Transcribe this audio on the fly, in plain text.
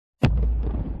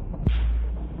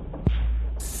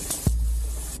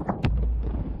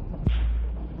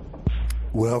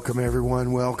Welcome,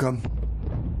 everyone. Welcome.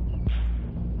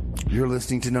 You're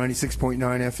listening to 96.9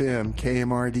 FM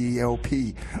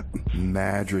KMRD-LP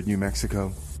Madrid, New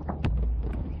Mexico.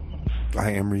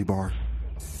 I am Rebar,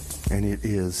 and it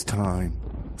is time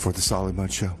for the Solid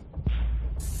Mud Show.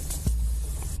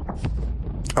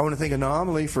 I want to thank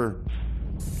Anomaly for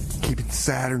keeping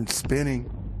Saturn spinning.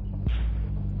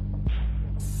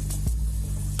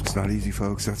 It's not easy,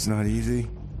 folks. That's not easy.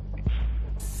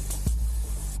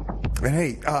 And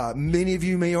hey, many of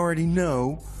you may already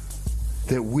know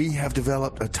that we have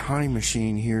developed a time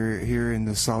machine here in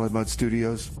the Solid Mud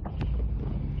Studios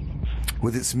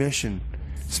with its mission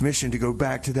to go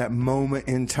back to that moment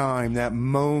in time, that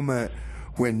moment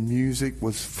when music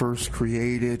was first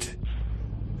created.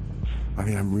 I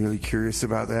mean, I'm really curious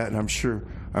about that, and I'm sure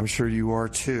you are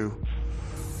too.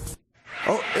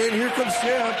 Oh, and here comes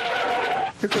Jeb.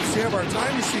 Here comes Jeb, our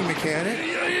time machine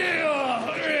mechanic.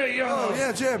 Oh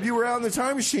yeah, Jeb, you were out in the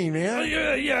time machine, man.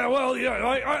 Yeah. Well,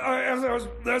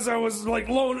 as I was like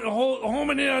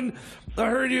homing in, I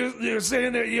heard you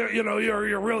saying that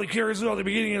you're really curious about the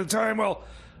beginning of the time. Well,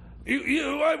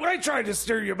 I tried to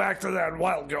steer you back to that a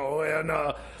while ago, and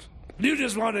you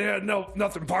just wanted to know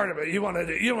nothing part of it. You wanted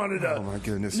to. Oh my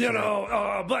goodness!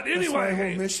 But anyway, that's my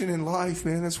whole mission in life,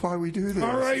 man. That's why we do this.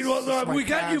 All right, well, we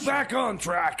got you back on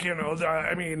track.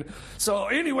 I mean, so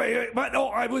anyway, but no,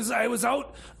 I was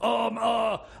out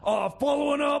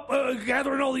following up,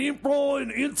 gathering all the info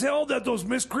and intel that those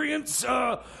miscreants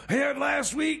had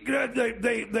last week.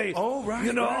 They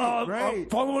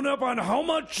following up on how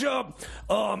much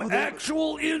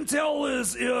actual intel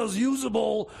is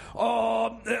usable.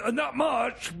 Not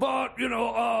much, but they're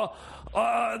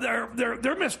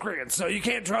miscreants, so you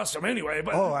can't trust them anyway.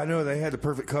 But I know they had the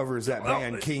perfect cover as that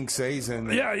band King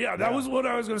Sazin. Yeah, that was what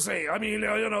I was gonna say. I mean,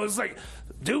 it's like,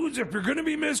 dudes, if you're gonna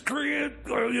be miscreant,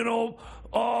 back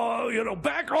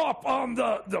off on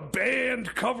the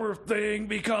band cover thing,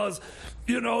 because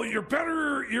you're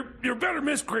better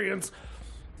miscreants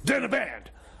than a band.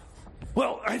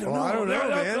 Well, I don't know. I don't know,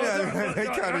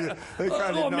 man. They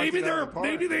kind of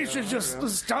maybe they should just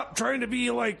stop trying to be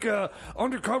like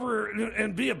undercover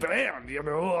and be a band.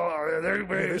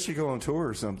 They should go on tour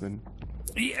or something.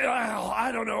 Yeah,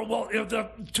 I don't know. Well, if the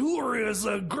tour is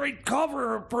a great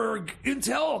cover for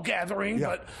intel gathering,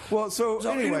 yeah. But so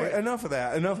anyway, enough of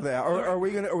that. Are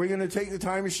we gonna take the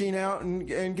time machine out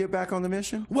and get back on the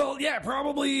mission? Well, yeah,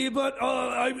 probably. But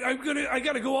I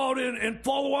gotta go out and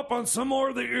follow up on some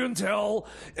more of the intel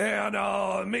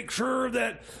and make sure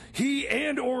that he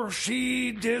and or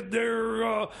she did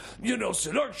their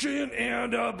seduction.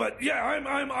 And but yeah,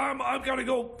 I'm gonna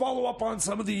go follow up on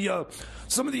some of the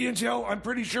intel. I'm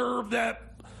pretty sure that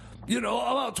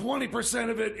about 20%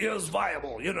 of it is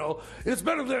viable. It's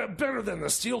better than the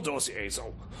Steele dossier.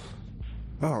 So.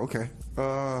 Oh, okay.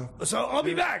 So I'll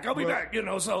be back.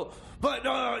 So, but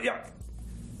yeah.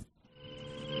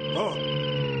 Oh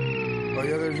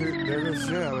yeah. There goes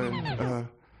Jeb. And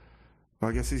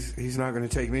I guess he's not going to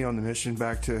take me on the mission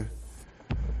back to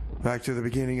the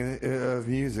beginning of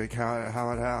music, how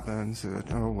it happens.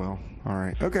 Oh well. All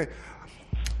right. Okay.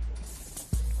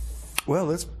 Well,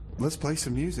 let's play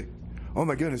some music. Oh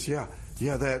my goodness, yeah,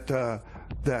 that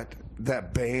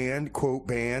band, quote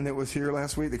band that was here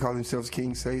last week. They called themselves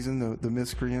King Sazin, the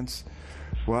Miscreants.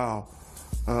 Wow,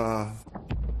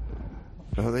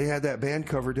 they had that band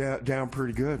cover down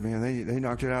pretty good, man. They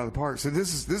knocked it out of the park. So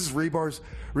this is Rebar's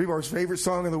favorite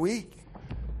song of the week.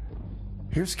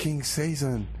 Here's King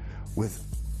Sazin with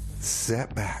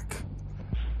Setback.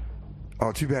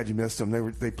 Oh, too bad you missed them.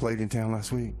 They played in town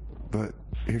last week, but.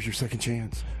 Here's your second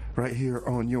chance, right here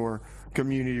on your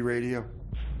community radio.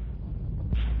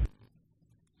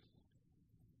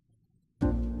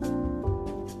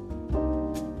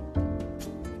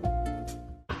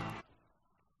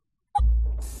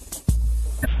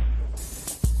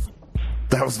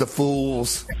 That was the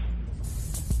Fools.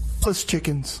 Plus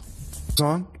Chickens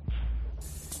song.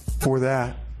 For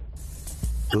that,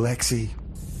 Lexi.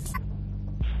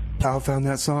 How I found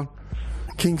that song?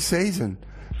 King Sazin.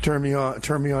 Turn me on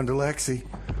to Lexi.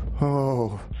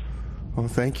 Oh,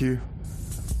 thank you.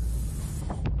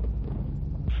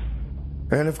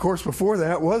 And of course, before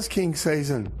that was King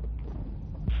Sazin.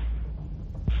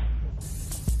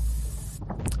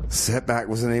 Setback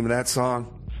was the name of that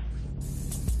song.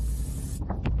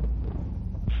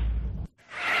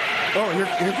 Oh,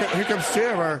 here comes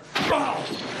Jeb.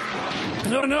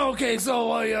 No. Okay,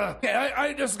 so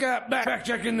I just got back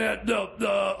checking that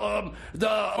the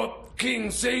King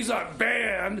Sazin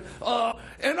band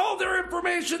and all their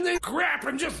information. They crap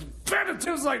and just fed it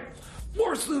to us like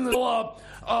worse than the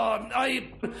I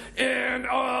paid good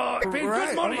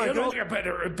money. Oh, you know,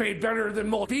 I paid better than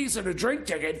most piece and a drink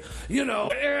ticket. You know,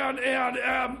 so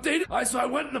I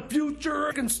went in the future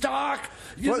and stock.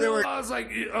 I was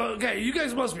like, okay, you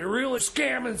guys must be really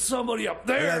scamming somebody up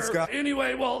there.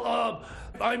 Anyway, well,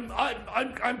 I'm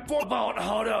about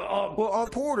how to. Well,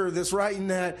 Porter that's writing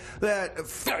that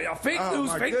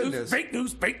fake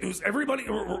news. Everybody.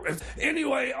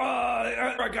 Anyway,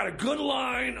 I got a good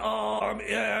line.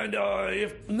 And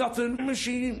if nothing,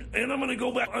 machine, and I'm gonna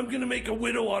go back. I'm gonna make a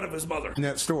widow out of his mother. In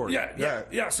that story.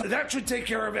 Yeah. So that should take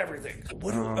care of everything.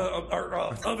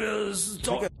 Of his.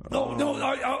 It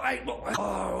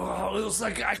was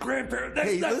like a grandparent.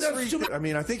 I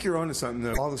mean, I think you're onto something.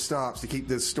 Though. All the stops to keep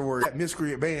this story. That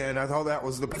miscreant band. I thought that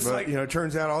was the. But it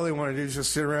turns out all they want to do is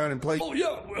just sit around and play. Oh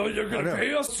yeah, well, you're gonna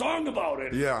pay us a song about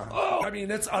it. Yeah. Oh, I mean,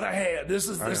 it's out of hand. This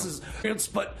is.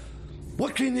 But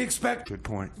what can you expect? Good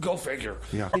point. Go figure.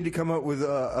 Yeah. I need to come up with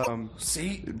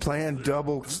planned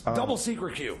double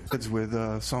secret cue. It's with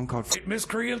a song called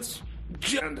Miscreants.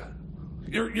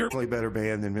 You're play better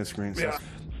band than Miscreants. Yeah.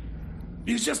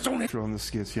 You just don't have on the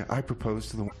skits. Yeah, I propose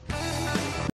to the.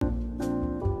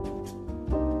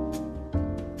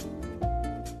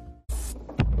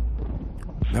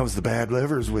 That was the Bad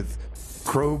Livers with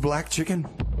Crow Black Chicken.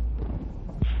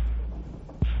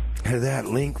 Had that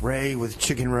Link Ray with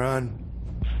Chicken Run.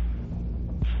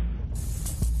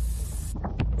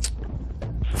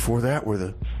 Before that were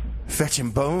the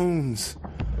Fetchin' Bones,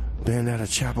 band out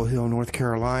of Chapel Hill, North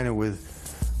Carolina, with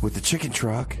the Chicken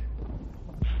Truck.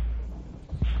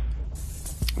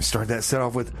 We started that set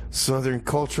off with Southern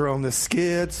Culture on the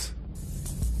Skids,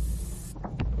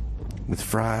 with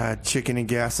Fried Chicken and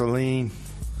Gasoline.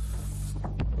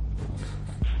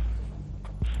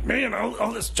 Man,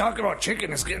 all this talk about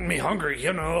chicken is getting me hungry.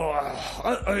 You know,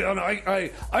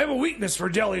 I have a weakness for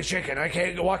deli chicken. I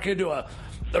can't walk into a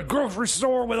grocery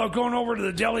store without going over to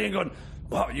the deli and going,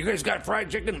 wow, you guys got fried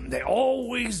chicken? They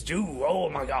always do. Oh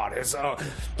my God! It's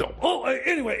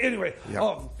anyway.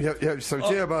 Yep. So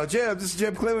Jeb, this is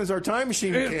Jeb Clemens, our time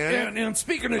machine mechanic. And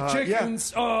speaking of chickens,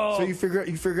 so you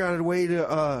figure out a way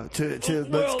to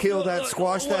let's kill that,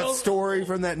 squash that story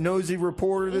from that nosy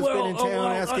reporter that's been in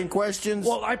town asking questions.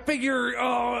 Well, I figure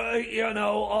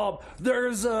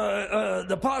there's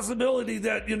the possibility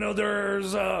that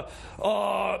there's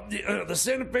the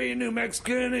Santa Fe New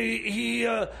Mexican.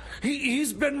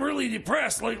 He's been really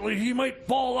depressed lately. He might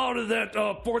fall out of that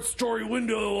fourth-story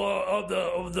window of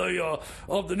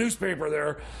the newspaper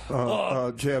there.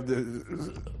 Jeb,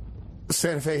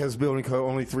 Santa Fe has a building code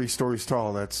only 3 stories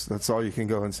tall. That's all you can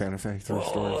go in Santa Fe. 3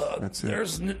 stories. That's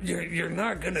it. You're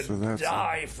not going to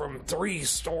die from 3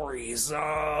 stories.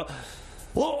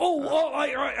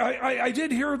 I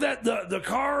did hear that the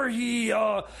car he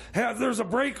there's a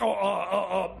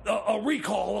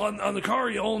recall on the car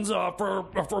he owns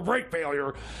for brake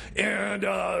failure, and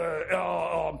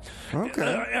well,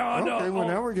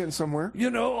 now we're getting somewhere.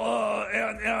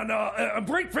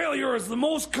 Brake failure is the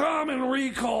most common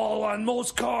recall on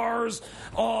most cars,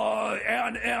 I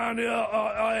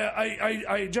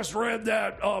just read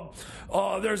that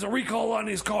there's a recall on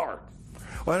his car.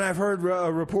 Well, and I've heard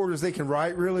reporters, they can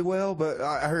write really well, but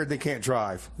I heard they can't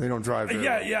drive. They don't drive very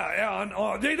well. And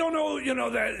they don't know,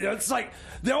 that it's like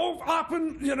they'll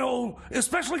often,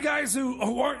 especially guys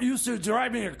who aren't used to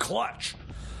driving a clutch,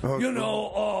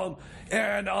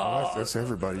 that's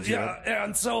everybody's job. Yeah,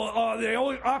 and so they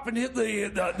often hit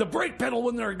the brake pedal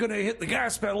when they're going to hit the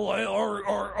gas pedal,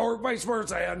 or vice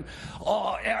versa, and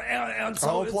so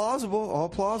all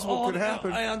plausible could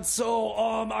happen. And so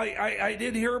I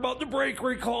did hear about the brake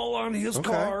recall on his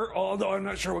car, although I'm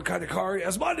not sure what kind of car he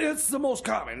has, but it's the most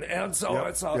common, and so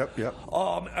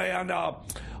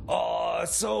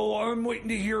so I'm waiting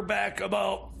to hear back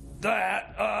about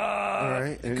that,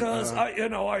 because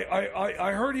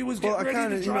I heard he was getting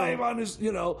ready to drive on his,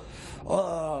 I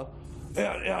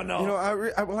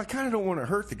kind of don't want to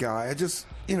hurt the guy. I just,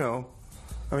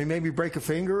 maybe break a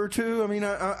finger or two. I mean,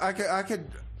 I could. I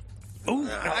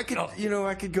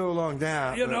could go along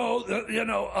that.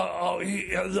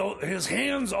 His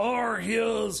hands are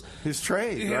his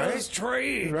trade, right? His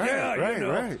trade,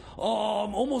 right.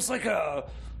 Almost like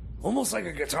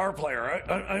a guitar player.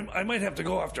 I might have to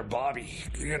go after Bobby,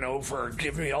 for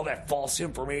giving me all that false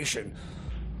information.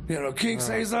 King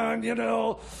Saison,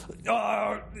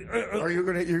 Are you're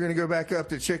gonna go back up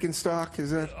to chicken stock?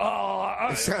 Is that?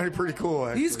 It sounded pretty cool.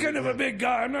 Actually. He's kind of a big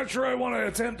guy. I'm not sure I want to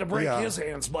attempt to break his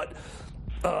hands, but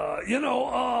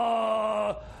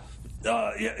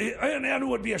and it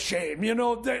would be a shame, you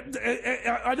know.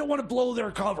 I don't want to blow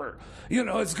their cover. You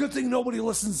know, it's a good thing nobody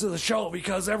listens to the show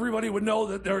because everybody would know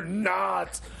that they're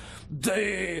not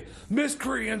the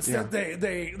miscreants that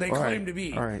they claim to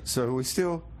be. All right, so we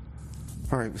still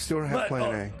don't have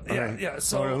Plan A. Yeah.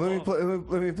 So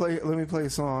let me play a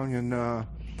song, and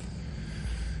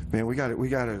man, we got to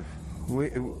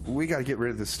get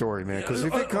rid of this story, man. Because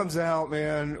if it comes out,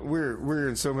 man, we're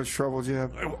in so much trouble,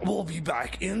 Jeb. We'll be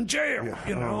back in jail. Yeah.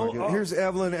 You know. Here's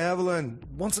Evelyn.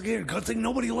 Once again, good thing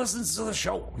nobody listens to the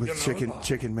show. With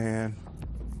Chicken Man.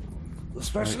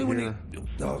 Especially right when you.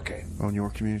 Okay. On your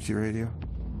community radio.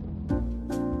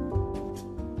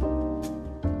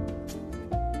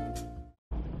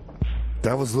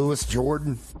 That was Louis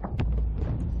Jordan.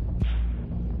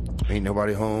 Ain't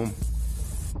nobody home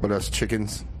but us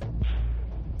chickens.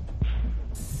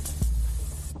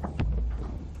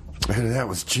 And that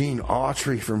was Gene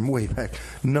Autry from way back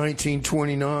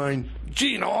 1929.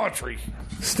 Gene Autry.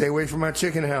 Stay away from my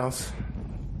chicken house.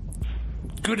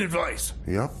 Good advice.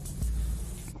 Yep.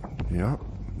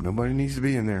 Nobody needs to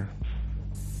be in there.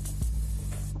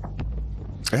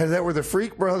 And that were the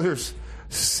Freak Brothers.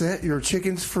 Set your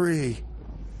chickens free.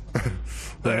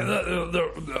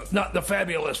 Not the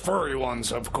fabulous furry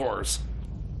ones, of course.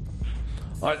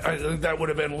 I think that would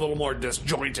have been a little more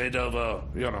disjointed of a,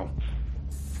 you know.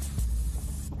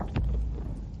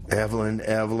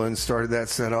 Evelyn started that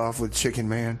set off with Chicken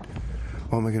Man.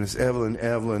 Oh my goodness,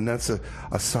 Evelyn, that's a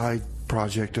side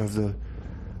project of the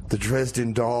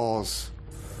Dresden Dolls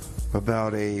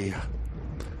about a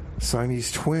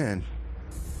Siamese twin.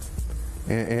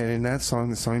 And in that song,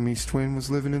 the Siamese twin was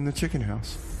living in the chicken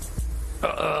house.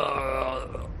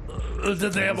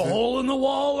 Did they have a hole in the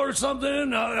wall or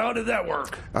something? How did that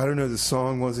work? I don't know. The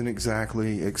song wasn't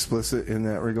exactly explicit in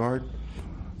that regard.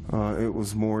 It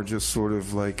was more just sort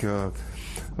of like kind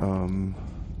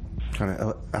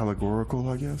of allegorical,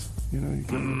 I guess. You know, you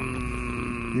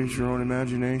can use your own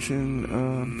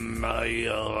imagination.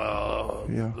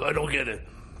 I don't get it.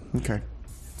 Okay.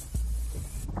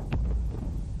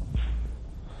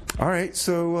 All right,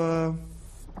 so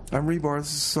I'm Rebar. This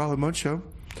is a Solid Mud Show.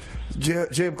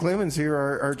 Jeb Clemens here,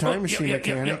 our time machine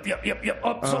mechanic. Yep.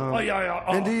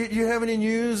 And do you have any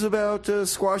news about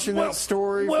squashing that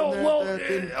story from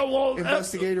that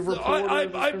investigative reporter?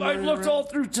 I've looked all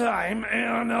through time,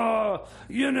 and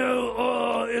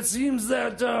it seems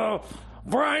that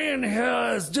Brian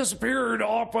has disappeared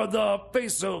off of the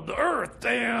face of the earth,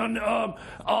 and I'm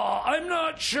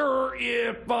not sure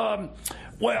if.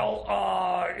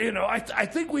 I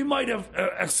think we might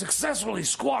have successfully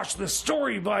squashed the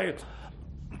story by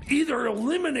either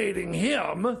eliminating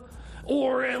him,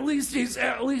 or at least he's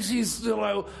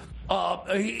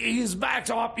backed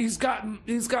off. He's gotten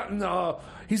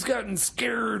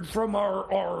scared from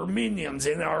our minions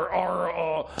and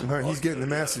our. He's getting the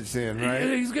message then, right?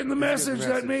 He's getting the message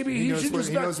that maybe he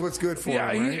knows what's good for him. Yeah,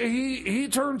 right? he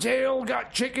turned tail,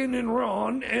 got chicken, and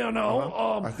run.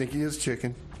 I think he is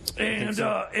chicken.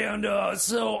 So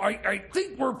I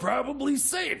think we're probably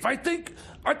safe. I think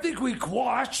we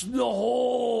quashed the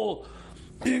whole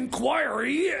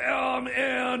inquiry. Wait a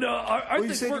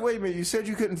minute. You said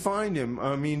you couldn't find him.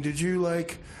 I mean, did you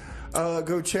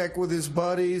go check with his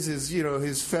buddies,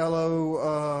 his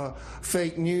fellow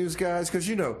fake news guys? Because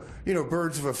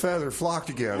birds of a feather flock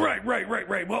together. Right.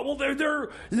 Well,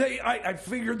 I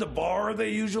figured the bar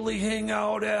they usually hang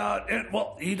out at, and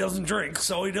he doesn't drink,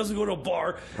 so he doesn't go to a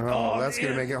bar. That's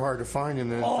going to make it hard to find him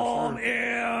then. For sure.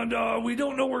 And we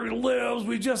don't know where he lives.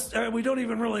 We don't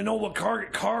even really know what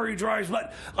car he drives,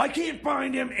 but I can't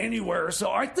find him anywhere.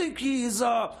 So I think he's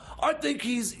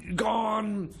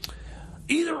gone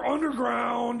either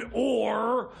underground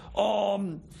or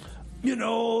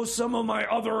some of my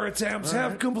other attempts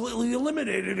have completely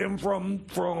eliminated him from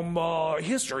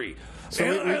history. So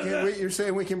you're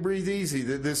saying we can breathe easy,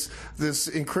 that this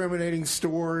incriminating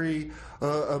story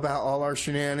about all our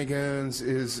shenanigans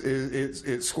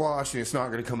it's squashed and it's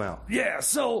not going to come out. Yeah.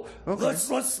 So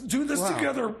let's do this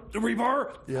together,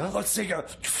 Rebar. Yeah. Let's take a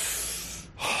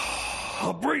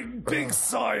big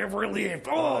sigh of relief.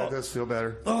 Oh, it does feel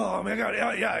better. Oh my God!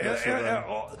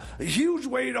 Yeah. Huge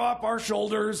weight off our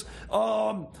shoulders.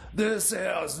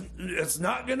 It's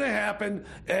not going to happen,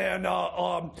 and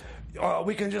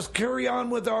we can just carry on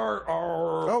with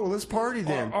our let's party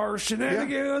then. Our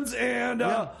shenanigans, and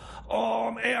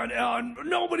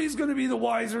nobody's going to be the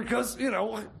wiser because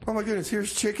Oh my goodness!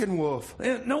 Here's Chicken Wolf.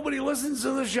 And nobody listens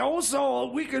to the show,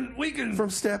 so we can from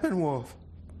Steppenwolf.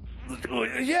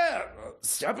 Yeah.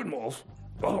 Steppenwolf.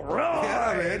 All right.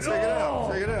 Yeah, man. Check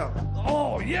it out.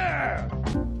 Oh, yeah.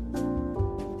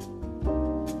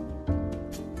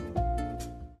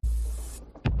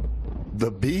 The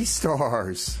B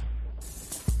Stars.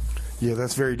 Yeah,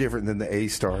 that's very different than the A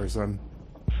Stars. I'm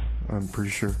pretty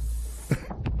sure.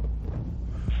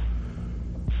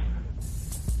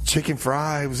 Chicken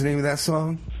Fry was the name of that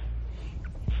song.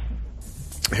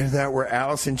 And that were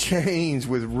Alice in Chains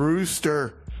with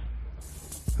Rooster.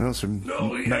 That was from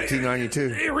 1992.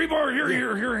 Hey, Rebar,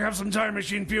 here, have some Time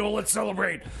Machine fuel. Let's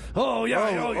celebrate. Oh, yeah.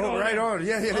 Right on.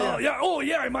 Yeah. Oh,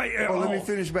 yeah, I might. Let me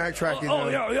finish backtracking.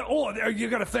 Yeah. Oh, you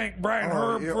got to thank Brian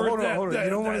Herb for hold that. On. You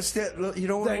don't want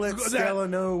to let Stella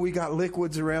know we got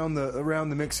liquids around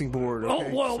the mixing board.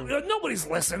 Okay? Nobody's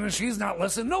listening. She's not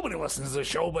listening. Nobody listens to the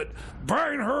show. But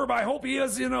Brian Herb, I hope he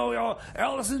is.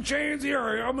 Alice in Chains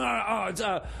here.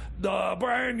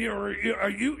 Brian,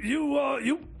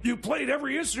 you played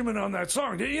every instrument on that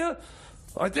song, didn't you?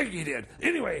 I think he did.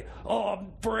 Anyway,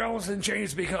 for Alice in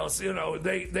Chains, because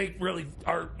they really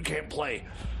can't play.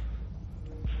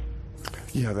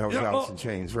 Yeah, that was Alice in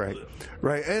Chains, right?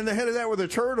 And the head of that were the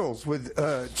Turtles with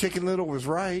Chicken Little Was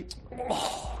Right.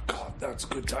 Oh God, that's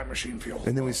good Time Machine fuel.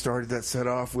 And then we started that set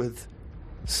off with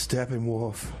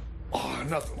Steppenwolf. Oh,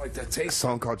 nothing like that. A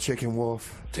song called Chicken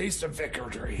Wolf. Taste of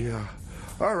Victory. Yeah.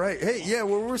 All right. Hey, yeah,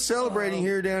 well, we're celebrating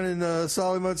here down in the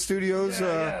Solid Mud Studios.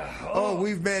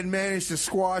 We've managed to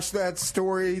squash that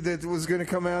story that was going to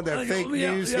come out, that fake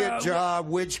news hit job,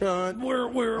 witch hunt.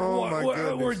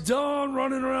 We're done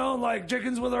running around like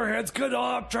chickens with our heads cut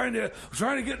off, trying to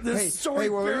get this story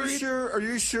buried. Are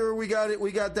you sure we got it?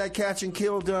 We got that catch and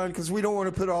kill done, because we don't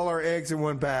want to put all our eggs in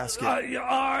one basket.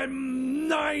 I'm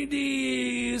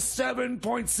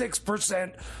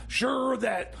 97.6% sure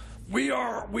that we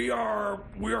are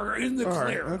in the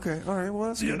clear. Okay. All right. Well,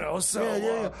 that's good. So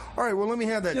yeah. All right. Well, let me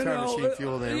have that Time Machine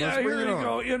fuel then. Yeah, Let's bring here it you on.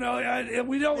 go. And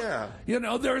we don't. Yeah.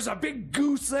 There's a big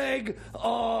goose egg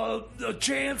a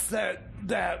chance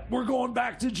that we're going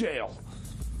back to jail.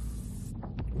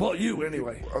 Well, you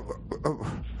anyway.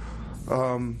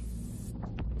 Oh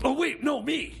wait, no,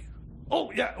 me. Oh,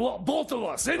 yeah, well, both of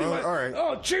us. Anyway. All right.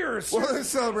 Oh, cheers. Well, let's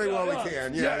celebrate while we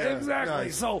can. Yeah, exactly.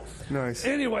 Nice. So, nice.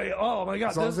 Anyway, oh, my God.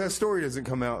 As long as that story doesn't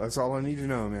come out, that's all I need to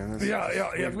know, man. We got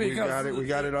it. We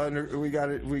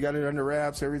got it under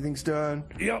wraps. Everything's done.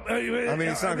 Yep. I mean,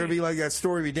 it's not going to be like that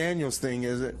Stormy Daniels thing,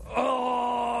 is it?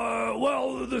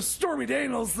 Well, the Stormy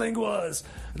Daniels thing no,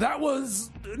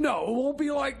 it won't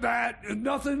be like that.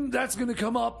 Nothing that's going to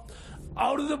come up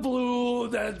out of the blue,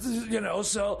 that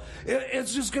so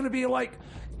it's just going to be like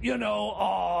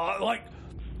like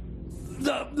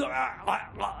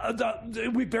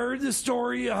we buried the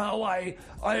story how I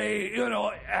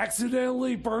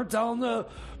accidentally burnt down the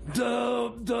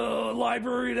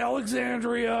library at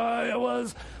Alexandria. It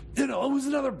was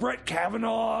another Brett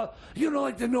Kavanaugh,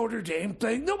 like the Notre Dame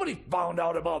thing. Nobody found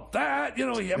out about that.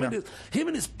 Him and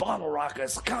his bottle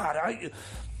rockets. God,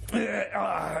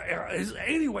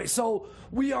 anyway, so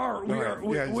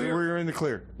we're in the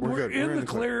clear. We're good. We're in the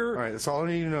clear. All right, that's all I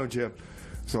need to know, Jim.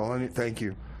 That's all I need. Thank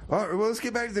you. All right, well, let's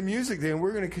get back to the music then.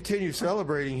 We're going to continue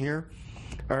celebrating here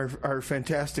our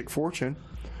fantastic fortune.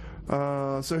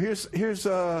 So here's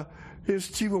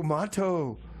Chivo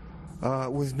Mato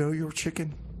with Know Your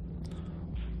Chicken.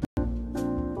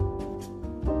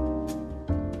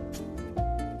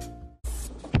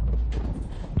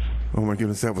 Oh my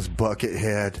goodness, that was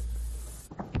Buckethead.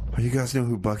 You guys know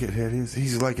who Buckethead is?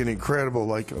 He's like an incredible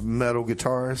metal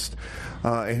guitarist,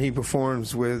 and he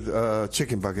performs with a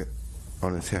chicken bucket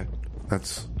on his head.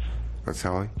 That's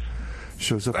how he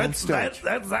shows up on stage.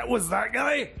 That was that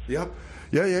guy? Yep.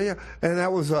 Yeah. And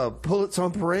that was Pullets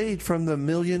on Parade from the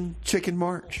Million Chicken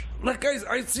March. Look, guys,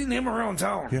 I've seen him around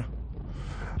town. Yeah.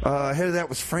 Ahead of that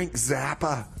was Frank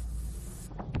Zappa.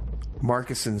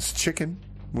 Markison's Chicken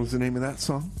was the name of that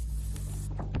song.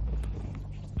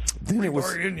 Then it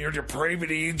was in your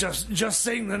depravity. Just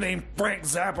saying the name Frank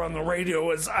Zappa on the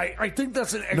radio is. I think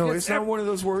that's an. No, it's not one of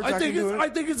those words. I think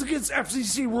it's against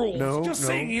FCC rules. No,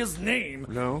 saying his name.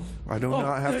 No, I do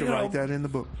not have to write that in the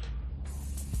book.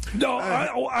 No,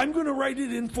 I'm going to write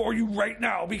it in for you right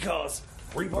now because.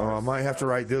 I might have to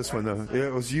write this one though.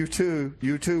 It was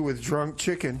U2 with Drunk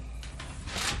Chicken,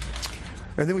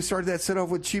 and then we started that set off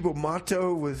with Chivo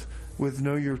Mato with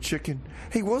Know Your Chicken.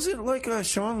 Hey, wasn't like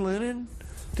Sean Lennon?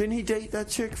 Didn't he date that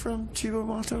chick from Chivo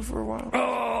Mato for a while?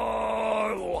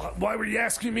 Why were you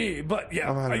asking me? But yeah.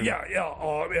 And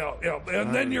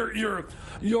then he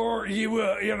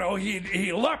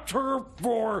left her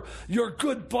for your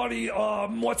good buddy.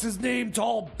 What's his name?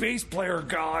 Tall bass player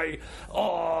guy.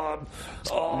 From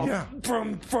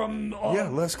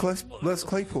Les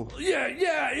Claypool.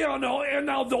 And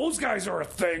now those guys are a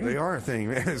thing. They are a thing,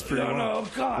 man. It's pretty wild.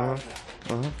 God.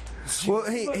 Well,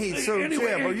 hey, so anyway,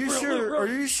 Jim, are you sure? Are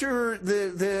you sure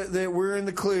that we're in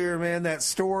the clear, man? That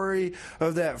story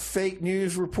of that fake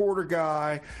news reporter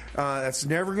guy that's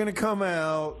never going to come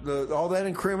out. All that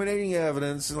incriminating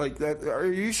evidence, like that. Are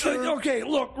you sure? Okay,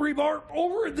 look, Rebar.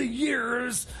 Over the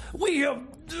years, we have.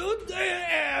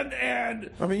 And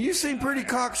I mean, you seem pretty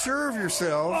cocksure of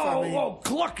yourself.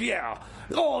 Cluck, yeah.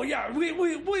 Oh yeah,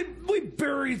 we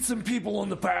buried some people in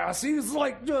the past. He's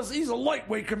a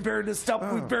lightweight compared to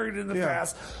stuff we buried in the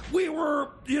past. We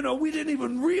were, we didn't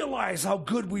even realize how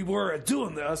good we were at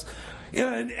doing this.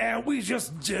 And we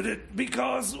just did it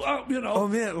because, Oh,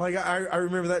 man, like, I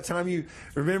remember that time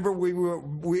remember we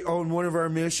on one of our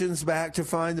missions back to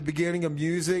find the beginning of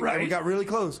music. Right. And we got really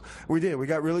close. We did. We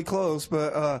got really close.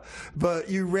 But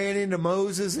you ran into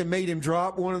Moses and made him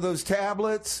drop one of those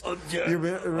tablets. Yeah. You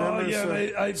remember?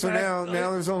 Yeah. So now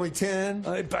there's only 10?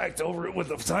 I backed over it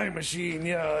with a time machine,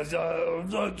 yeah.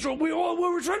 We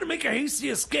were trying to make a hasty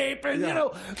escape, and,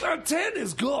 10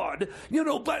 is good,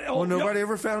 but... Well, nobody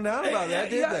ever found out about that,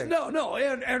 did they? No.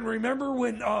 And remember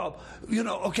when,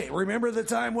 remember the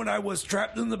time when I was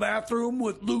trapped in the bathroom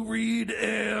with Lou Reed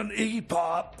and Iggy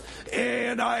Pop,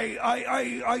 and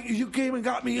you came and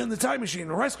got me in the time machine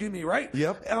and rescued me, right?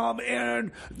 Yep.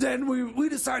 And then we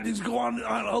decided to go on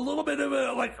a little bit of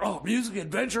a, music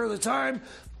adventure at the time,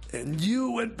 and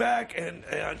you went back and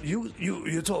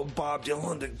you told Bob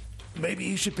Dylan that maybe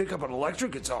he should pick up an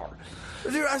electric guitar.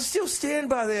 Dude, I still stand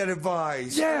by that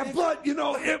advice. Yeah, but,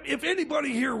 if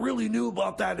anybody here really knew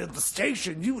about that at the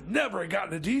station, you would never have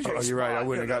gotten a DJ spot. Oh, you're right. I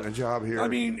wouldn't have gotten a job here. I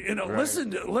mean, right. listen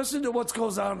to what's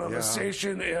goes on the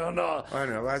station, and I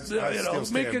know. I still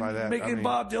stand by that. Making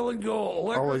Bob Dylan go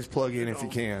electric. Always plug in if you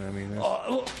can. I mean,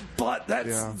 but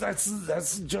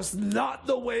that's just not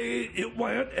the way it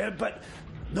went. But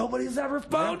nobody's ever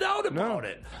found out about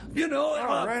it.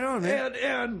 Right on, man.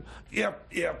 And yeah.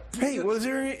 Hey, was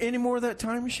there any more of that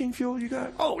time machine fuel you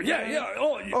got? Oh, yeah.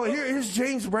 Here's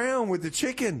James Brown with the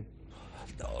chicken.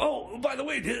 Oh, by the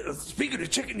way, speaking of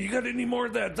chicken, you got any more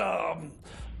of that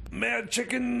mad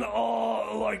chicken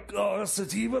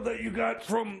sativa that you got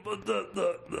from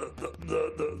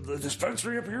the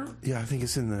dispensary up here? Yeah, I think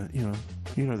it's in the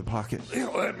the pocket.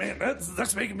 Man,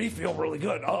 that's making me feel really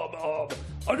good. I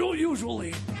don't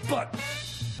usually, but.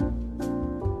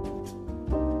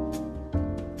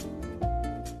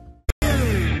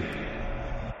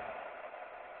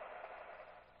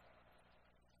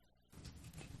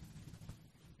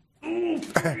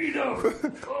 Freedom.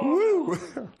 Woo!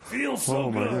 Feels so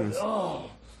good. Goodness. Oh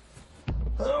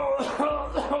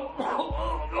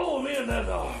man, that.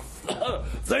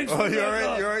 Thanks. For you all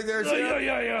right? You all right there, Sam?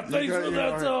 Yeah. Thanks for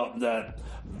that.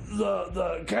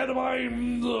 The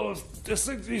ketamine, the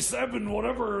 67,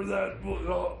 whatever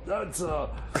that's.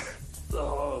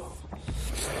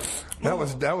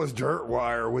 That was Dirt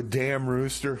Wire with Damn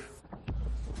Rooster.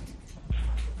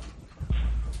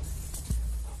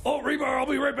 Oh, Rebar, I'll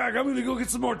be right back. I'm going to go get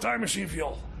some more time machine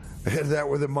fuel. That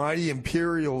were the Mighty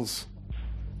Imperials.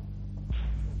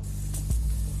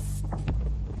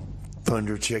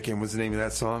 Thunder Chicken was the name of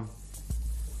that song.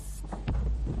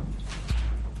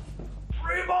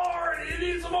 Rebar, you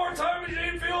need some more time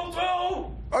machine fuel too?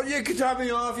 Oh, you can top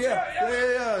me off,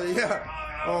 yeah.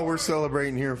 Oh, we're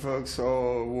celebrating here, folks. There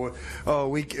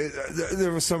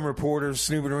was some reporters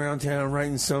snooping around town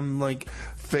writing some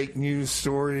fake news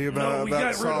story about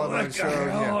Solomon.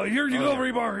 Oh, here you go,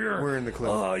 Rebar. Here we're in the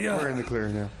clear. Oh, yeah, we're in the clear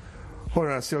now. Hold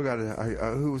on, I still got it.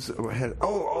 Who was ahead?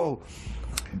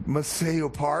 Maceo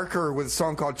Parker with a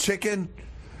song called "Chicken,"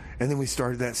 and then we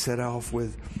started that set off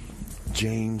with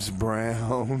James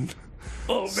Brown.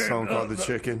 Oh, man. Song called "The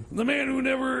Chicken." The man who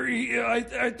never.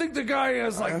 I think the guy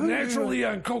is naturally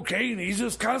on cocaine. He's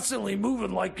just constantly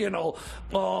moving. I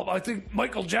think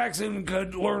Michael Jackson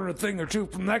could learn a thing or two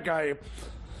from that guy.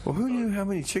 Well, who knew how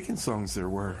many chicken songs there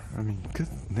were? I mean,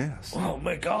 goodness. Oh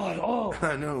my God! Oh,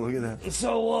 I know. Look at that.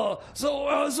 So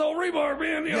Rebar,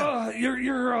 man,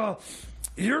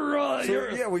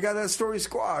 yeah, we got that story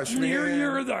squashed, man.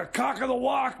 You're the cock of the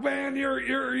walk, man.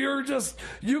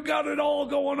 You got it all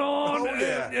going on. Oh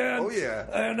yeah.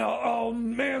 And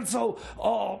man, so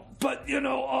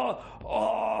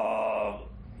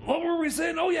what were we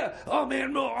saying? Oh yeah. Oh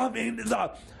man, no, I mean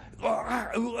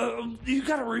you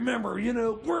got to remember,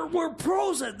 we're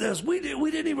pros at this. We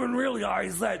didn't even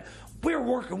realize that we're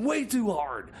working way too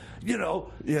hard.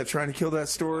 Yeah, trying to kill that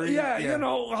story. Yeah.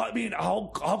 I mean,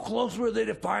 how close were they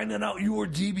to finding out you were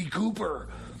DB Cooper?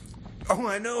 Oh,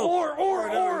 I know. Or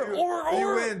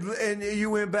you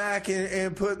went back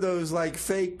and put those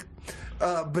fake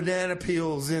banana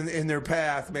peels in their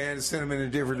path, man, to send them in a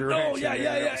different direction. Oh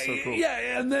yeah. So cool.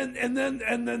 Yeah, and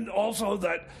then also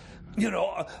that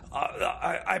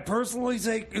I personally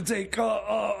take.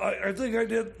 I think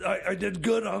I did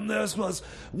good on this was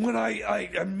when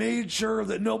I made sure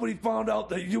that nobody found out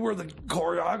that you were the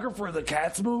choreographer of the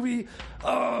Cats movie.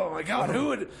 Oh my God, who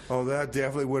would? Oh, that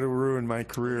definitely would have ruined my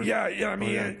career. Yeah. I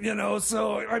mean,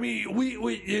 so I mean,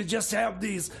 we you just have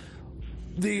these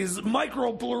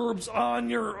micro blurbs on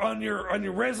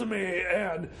your resume,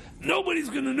 and nobody's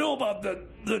gonna know about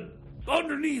the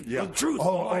underneath the truth.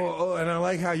 Oh, and I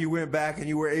like how you went back and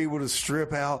you were able to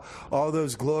strip out all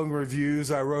those glowing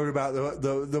reviews I wrote about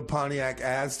the Pontiac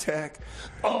Aztec.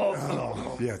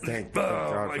 Yeah, thank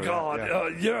God. My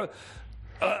God. Yeah.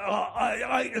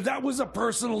 That was a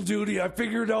personal duty. I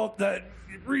figured out that.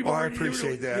 I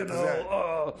appreciate that.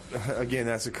 Again,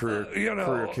 that's a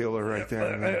career killer right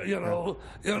there.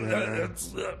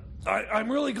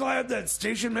 I'm really glad that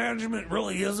station management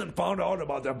really isn't found out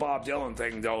about that Bob Dylan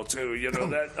thing, though. Too,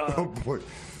 oh boy.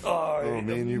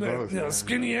 Me and you both.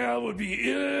 Skinny Al would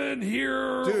be in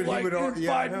here, dude. like in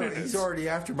 5 minutes. He's already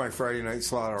after my Friday night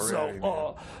slot already.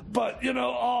 So, but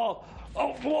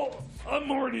well,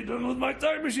 I'm already done with my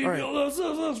time machine. Right. Let's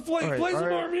play some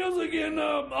more music and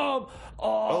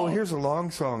here's a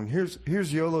long song. Here's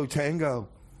YOLO Tango.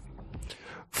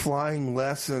 Flying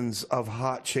Lessons of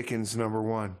Hot Chickens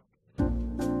 #1.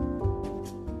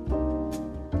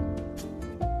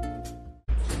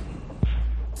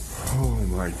 Oh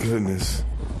my goodness.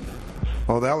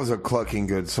 Oh, that was a clucking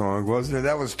good song, wasn't it?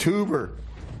 That was Tuber.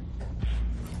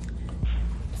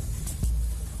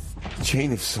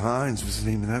 Chain of Signs was the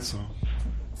name of that song.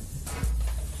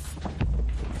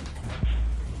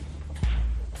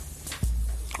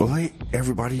 Well, hey,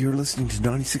 everybody, you're listening to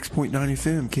 96.9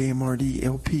 FM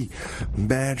KMRD-LP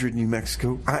Madrid, New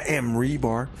Mexico. I am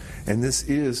Rebar, and this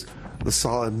is the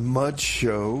Solid Mud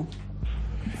Show.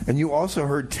 And you also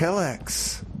heard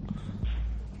Telex.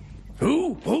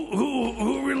 Who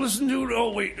are we listening to?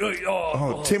 Oh, wait.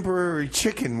 Temporary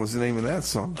Chicken was the name of that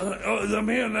song. The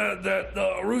man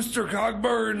that Rooster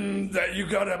Cogburn that you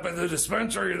got up at the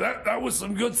dispensary, that was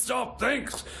some good stuff.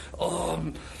 Thanks.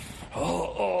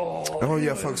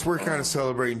 Yeah, folks, we're kind of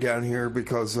celebrating down here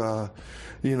because,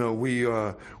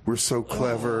 we're so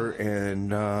clever and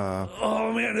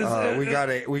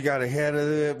we got ahead of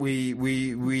it.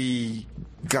 We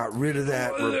got rid of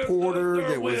that reporter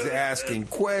that was asking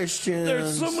questions.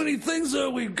 There's so many things that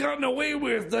we've gotten away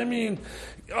with. I mean,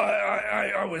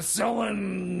 I was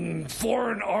selling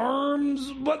foreign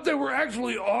arms, but they were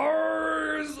actually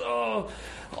ours.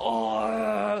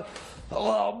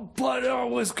 But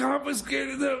was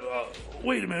confiscated.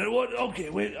 Wait a minute. What?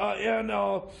 Okay, wait.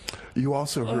 You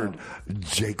also heard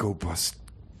Jaco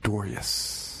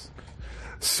Pastorius.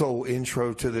 Soul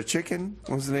Intro to the Chicken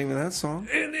was the name of that song.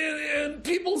 And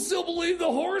people still believe the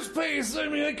horse pace. I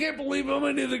mean, I can't believe how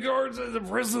many of the guards at the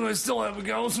prison I still haven't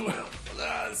gone with.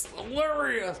 That's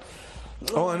hilarious.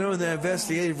 Oh, I know. The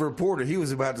investigative reporter, he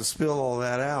was about to spill all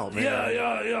that out, man. Yeah.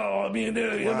 I mean,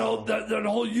 that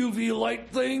whole UV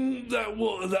light thing, that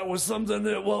was something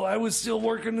that, I was still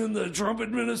working in the Trump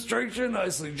administration. I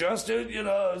suggested,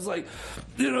 it's like,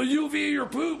 UV your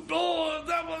poop. Oh,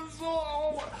 that was,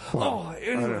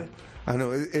 anyway. I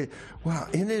know. Wow,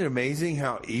 isn't it amazing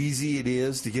how easy it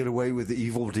is to get away with the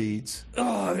evil deeds?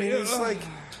 It's like...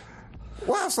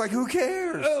 Wow, it's like, who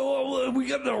cares? We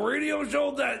got the radio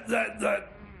show that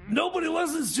nobody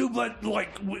listens to, but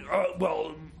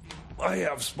I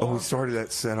have sponsors. We started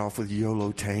that set off with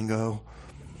YOLO Tango,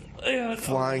 and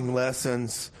Flying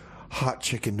Lessons, Hot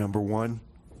Chicken #1.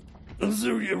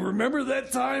 So you remember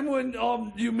that time when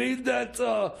you made that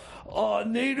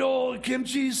NATO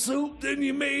kimchi soup? Then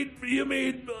you made.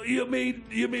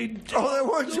 Oh, that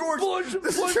was George.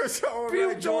 Bush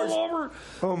all over.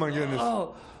 Oh my goodness.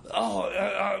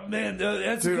 Man,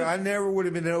 that's dude. good. I never would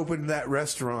have been open that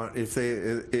restaurant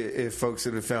if folks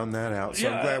had found that out. So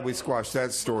I'm glad we squashed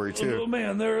that story too. Oh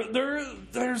man,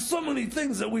 there's so many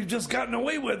things that we've just gotten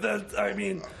away with. That I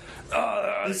mean,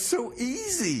 it's so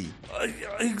easy.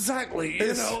 Exactly,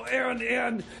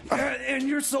 and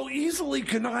you're so easily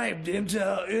connived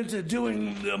into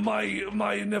doing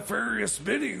my nefarious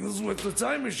biddings with the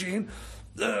time machine.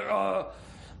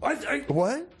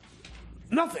 What?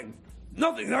 Nothing.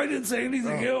 I didn't say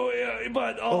anything.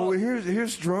 But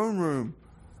here's drone room,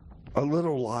 a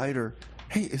little lighter.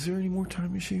 Hey, is there any more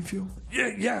time machine fuel?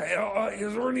 Yeah.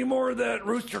 Is there any more of that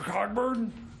Rooster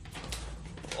Cogburn?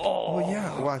 Oh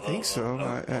yeah. Well, I think so.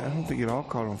 I don't think it all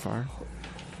caught on fire.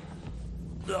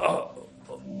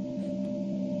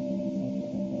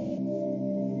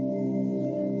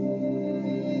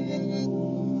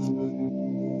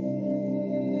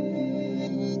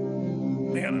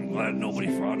 Man, I'm glad nobody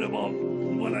found out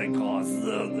when I caused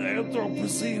the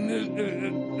Anthropocene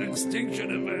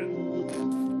extinction event.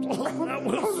 That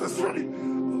was that's right.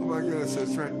 Oh my goodness,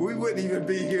 that's right. We wouldn't even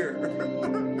be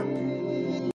here.